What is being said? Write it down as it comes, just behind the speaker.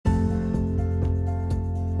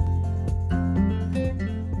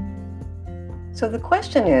So the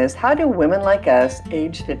question is, how do women like us,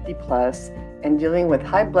 age 50 plus, and dealing with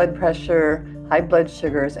high blood pressure, high blood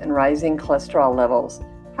sugars, and rising cholesterol levels,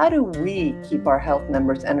 how do we keep our health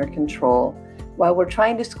numbers under control while we're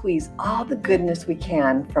trying to squeeze all the goodness we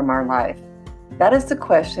can from our life? That is the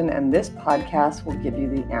question, and this podcast will give you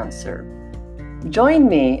the answer. Join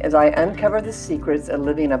me as I uncover the secrets of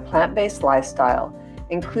living a plant-based lifestyle,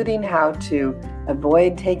 including how to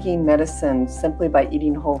avoid taking medicine simply by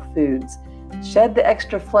eating whole foods, shed the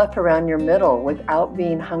extra fluff around your middle without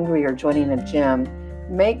being hungry or joining a gym,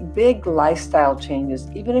 make big lifestyle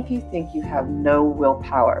changes even if you think you have no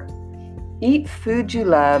willpower. Eat food you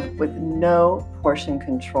love with no portion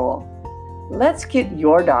control. Let's get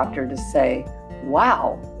your doctor to say,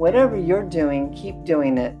 wow, whatever you're doing, keep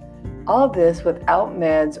doing it. All this without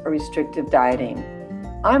meds or restrictive dieting.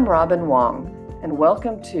 I'm Robin Wong, and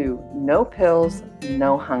welcome to No Pills,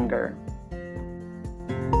 No Hunger.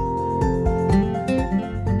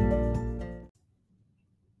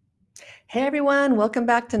 Hey everyone, welcome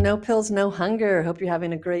back to No Pills, No Hunger. Hope you're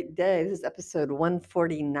having a great day. This is episode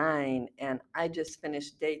 149, and I just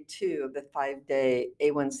finished day 2 of the 5-day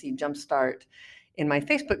A1C Jumpstart in my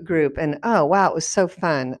Facebook group. And oh, wow, it was so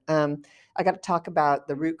fun. I got to talk about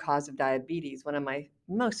the root cause of diabetes, one of my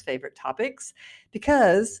most favorite topics,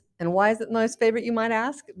 because, and why is it most favorite, you might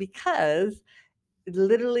ask? Because it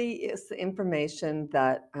literally is the information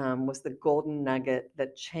that was the golden nugget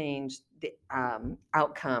that changed the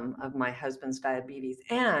outcome of my husband's diabetes.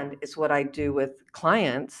 And it's what I do with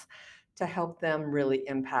clients to help them really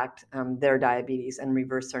impact their diabetes and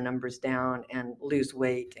reverse their numbers down and lose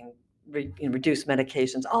weight and reduce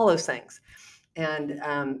medications, all those things. And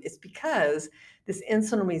it's because this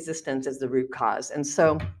insulin resistance is the root cause. And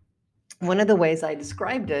so one of the ways I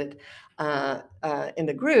described it in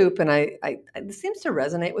the group, and it seems to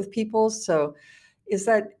resonate with people, so is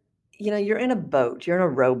that, you're in a boat, you're in a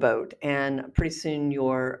rowboat, and pretty soon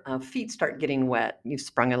your feet start getting wet. You've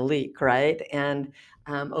sprung a leak, right? And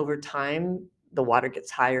over time, the water gets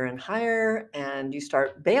higher and higher, and you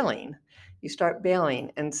start bailing.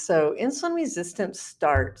 And so insulin resistance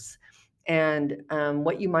starts. And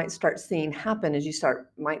what you might start seeing happen is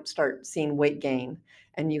might start seeing weight gain,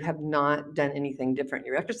 and you have not done anything different.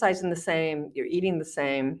 You're exercising the same, you're eating the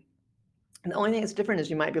same. And the only thing that's different is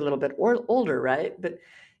you might be a little bit older, right? But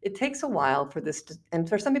it takes a while for this to, and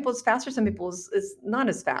for some people it's faster, some people it's not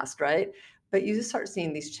as fast, right? But you just start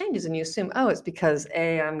seeing these changes and you assume, oh, it's because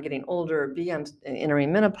A, I'm getting older, B, I'm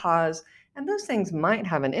entering menopause. And those things might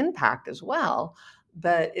have an impact as well.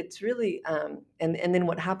 But it's really, and then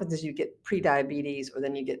what happens is you get pre-diabetes, or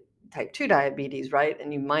then you get type 2 diabetes, right?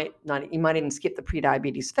 And you might even skip the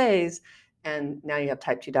pre-diabetes phase, and now you have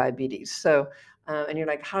type 2 diabetes. So, and you're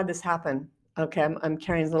like, how did this happen? Okay, I'm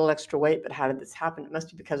carrying a little extra weight, but how did this happen? It must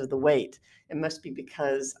be because of the weight. It must be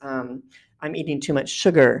because I'm eating too much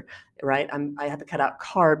sugar, right? I have to cut out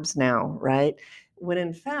carbs now, right? When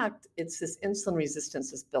in fact, it's this insulin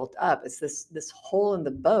resistance that's built up. It's this hole in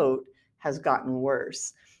the boat has gotten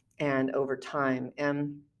worse, and over time.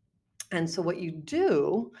 And so what you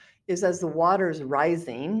do is, as the water is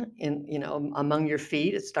rising among your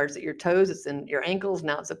feet, it starts at your toes, it's in your ankles,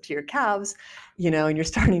 now it's up to your calves, and you're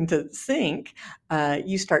starting to sink,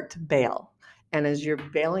 you start to bail. And as you're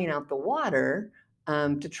bailing out the water,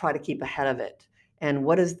 to try to keep ahead of it. And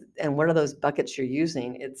what are those buckets you're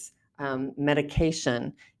using? It's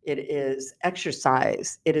medication, it is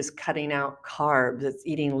exercise, it is cutting out carbs, it's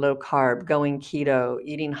eating low carb, going keto,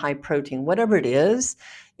 eating high protein, whatever it is,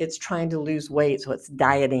 it's trying to lose weight. So it's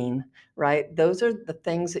dieting, right? Those are the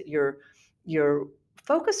things that you're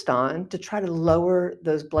focused on to try to lower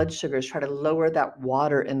those blood sugars, try to lower that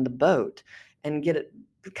water in the boat and get it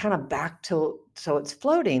kind of back to, so it's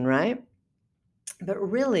floating, right? But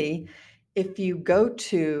really, if you go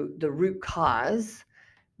to the root cause,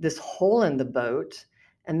 this hole in the boat,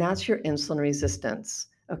 and that's your insulin resistance.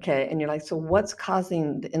 Okay, and you're like, so what's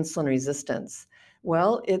causing the insulin resistance?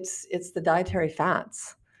 Well, it's the dietary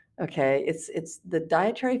fats. Okay, it's the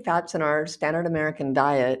dietary fats in our standard American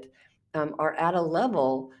diet are at a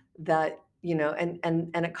level that,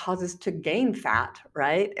 and it causes to gain fat,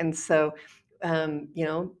 right? And so,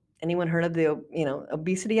 anyone heard of the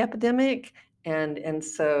obesity epidemic? And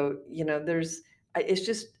so it's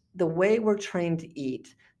just the way we're trained to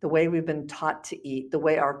eat, the way we've been taught to eat, the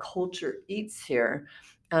way our culture eats here,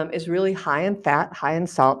 is really high in fat, high in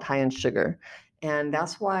salt, high in sugar. And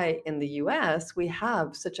that's why in the US, we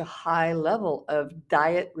have such a high level of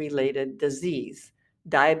diet-related disease,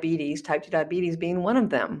 diabetes, type 2 diabetes being one of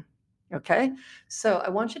them. Okay, so I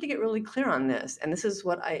want you to get really clear on this. And this is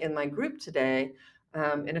what in my group today,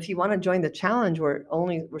 And if you want to join the challenge,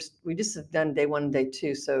 we just have done day 1 and day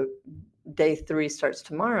 2. So day 3 starts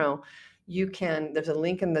tomorrow. There's a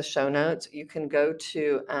link in the show notes. You can go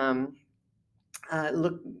to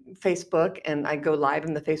look Facebook, and I go live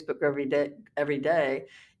in the Facebook every day.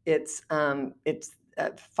 It's a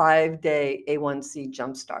 5-day A1C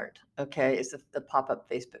Jumpstart. Okay, it's a pop-up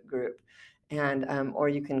Facebook group, and or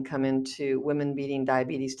you can come into Women Beating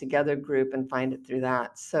Diabetes Together group and find it through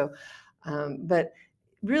that. So, but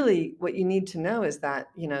really, what you need to know is that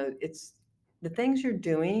it's the things you're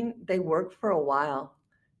doing. They work for a while,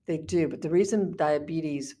 they do, but the reason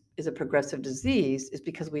diabetes is a progressive disease is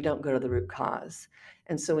because we don't go to the root cause.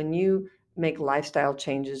 And so when you make lifestyle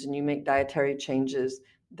changes and you make dietary changes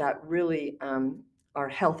that really are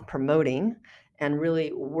health promoting and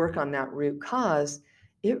really work on that root cause,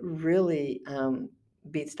 it really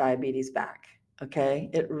beats diabetes back. Okay,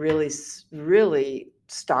 it really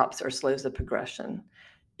stops or slows the progression.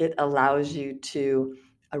 It allows you to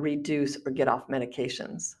reduce or get off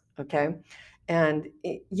medications. Okay, and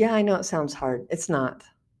yeah, I know it sounds hard. It's not.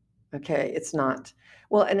 Okay, it's not.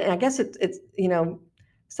 Well, and I guess it's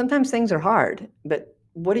sometimes things are hard, but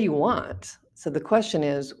what do you want? So the question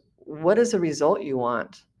is, what is the result you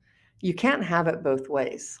want? You can't have it both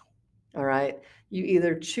ways. All right.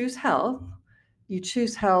 You choose health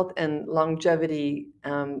and longevity,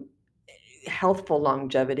 healthful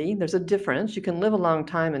longevity. There's a difference. You can live a long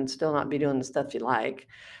time and still not be doing the stuff you like,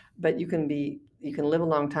 but you can live a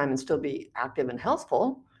long time and still be active and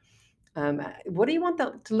healthful. What do you want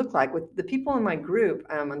that to look like? With the people in my group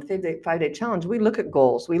on the 5-day challenge, we look at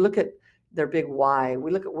goals. We look at their big why.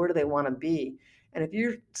 We look at where do they want to be. And if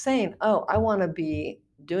you're saying, oh, I want to be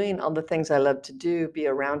doing all the things I love to do, be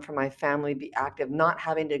around for my family, be active, not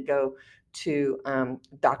having to go to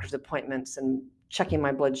doctor's appointments and checking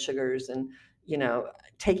my blood sugars and,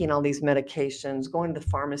 taking all these medications, going to the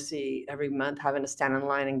pharmacy every month, having to stand in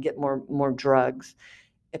line and get more drugs.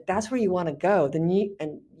 If that's where you want to go,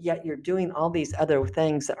 and yet you're doing all these other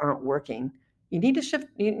things that aren't working, you need to shift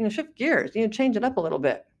gears. You need to change it up a little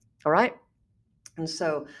bit. All right. And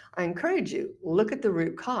so I encourage you, look at the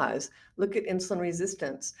root cause, look at insulin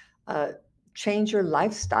resistance, change your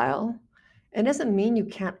lifestyle. It doesn't mean you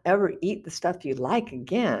can't ever eat the stuff you like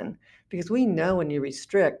again, because we know when you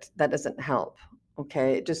restrict, that doesn't help.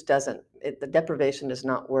 Okay. It just doesn't. The deprivation does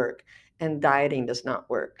not work, and dieting does not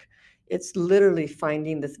work. It's literally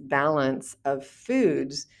finding this balance of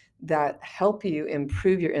foods that help you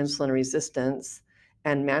improve your insulin resistance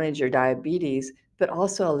and manage your diabetes, but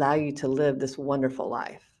also allow you to live this wonderful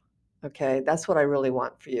life. Okay, that's what I really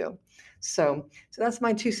want for you. So that's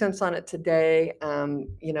my 2 cents on it today.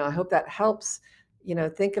 I hope that helps.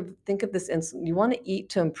 Think of this insulin. You want to eat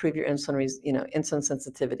to improve your insulin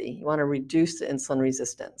sensitivity. You want to reduce the insulin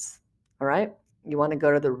resistance. All right. You want to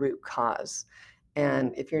go to the root cause.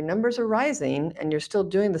 And if your numbers are rising and you're still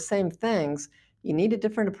doing the same things, you need a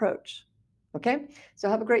different approach. Okay. So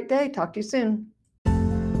have a great day. Talk to you soon.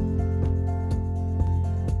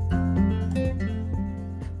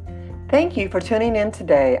 Thank you for tuning in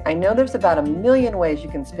today. I know there's about 1 million ways you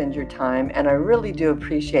can spend your time, and I really do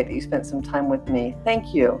appreciate that you spent some time with me.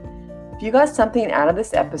 Thank you. If you got something out of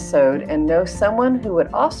this episode and know someone who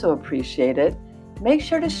would also appreciate it, make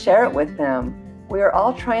sure to share it with them. We are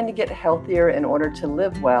all trying to get healthier in order to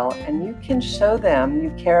live well, and you can show them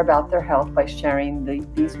you care about their health by sharing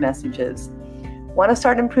these messages. Want to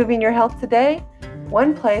start improving your health today?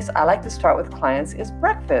 One place I like to start with clients is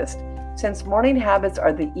breakfast, since morning habits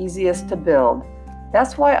are the easiest to build.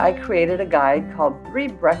 That's why I created a guide called 3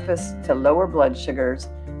 Breakfasts to Lower Blood Sugars,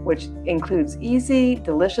 which includes easy,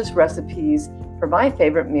 delicious recipes for my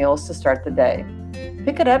favorite meals to start the day.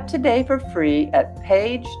 Pick it up today for free at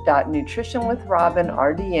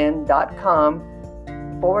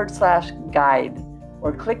page.nutritionwithrobinrdn.com/guide,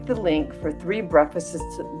 or click the link for 3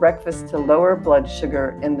 breakfasts to lower blood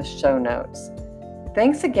sugar in the show notes.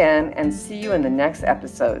 Thanks again, and see you in the next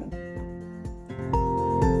episode.